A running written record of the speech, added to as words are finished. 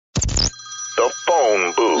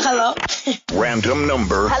phone booth. Hello? Random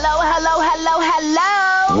number. Hello?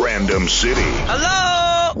 Random city.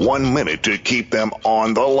 Hello? 1 minute to keep them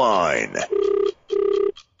on the line.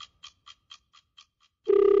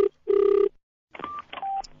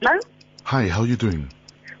 Hello? Hi, how are you doing?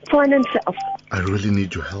 Fine and self. I really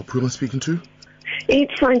need your help. Who am I speaking to?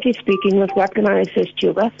 It's Frankie speaking. With what can I assist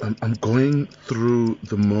you with? I'm going through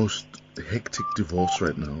the most hectic divorce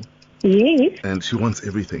right now. Yes. And she wants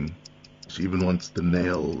everything. She even wants the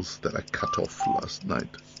nails that I cut off last night.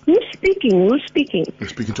 Who's speaking? I'm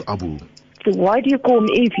speaking to Abu. So why do you call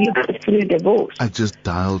me if you go through divorce? I just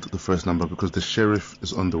dialed the first number because the sheriff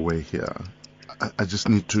is on the way here. I just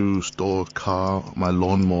need to store a car, my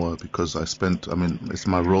lawnmower, because it's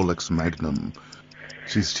my Rolex Magnum.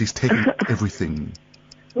 She's taking everything.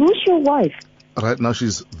 Who's your wife? Right now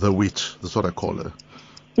she's the witch. That's what I call her.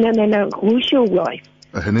 No. Who's your wife?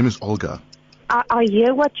 Her name is Olga. I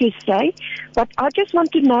hear what you say, but I just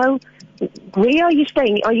want to know, where are you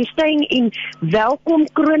staying? Are you staying in Welkom,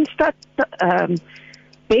 Kroonstad,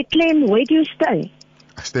 Bethlehem? Where do you stay?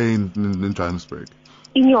 I stay in Johannesburg.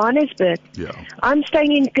 In Johannesburg? Yeah. I'm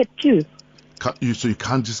staying in Katu. So you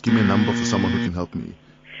can't just give me a number for someone who can help me?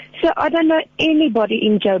 So I don't know anybody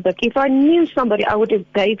in Joburg. If I knew somebody, I would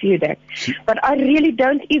have gave you that. But I really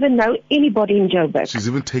don't even know anybody in Joburg. She's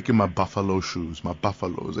even taken my buffalo shoes, my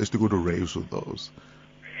buffaloes. I used to go to raves with those.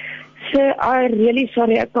 Sir, I'm really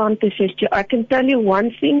sorry I can't assist you. I can tell you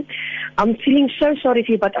one thing. I'm feeling so sorry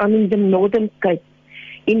for you, but I'm in the Northern Cape,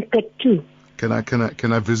 in Katu.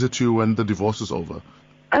 Can I visit you when the divorce is over?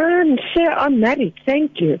 Sir, I'm married.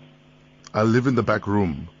 Thank you. I live in the back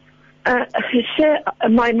room. Sir,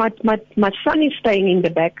 my son is staying in the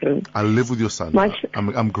back room. I live with your son.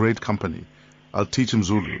 I'm great company. I'll teach him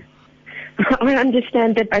Zulu. I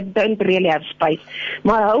understand that I don't really have space.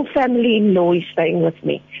 My whole family-in-law is staying with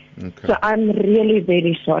me. Okay. So I'm really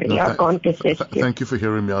very sorry. No, I can't assist you. Thank you for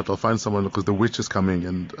hearing me out. I'll find someone because the witch is coming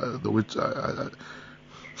and the witch...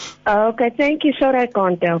 Okay, thank you. Sorry I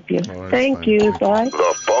can't help you. Right, thank you. Bye.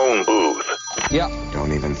 The phone booth.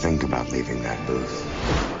 Don't even think about leaving that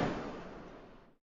booth.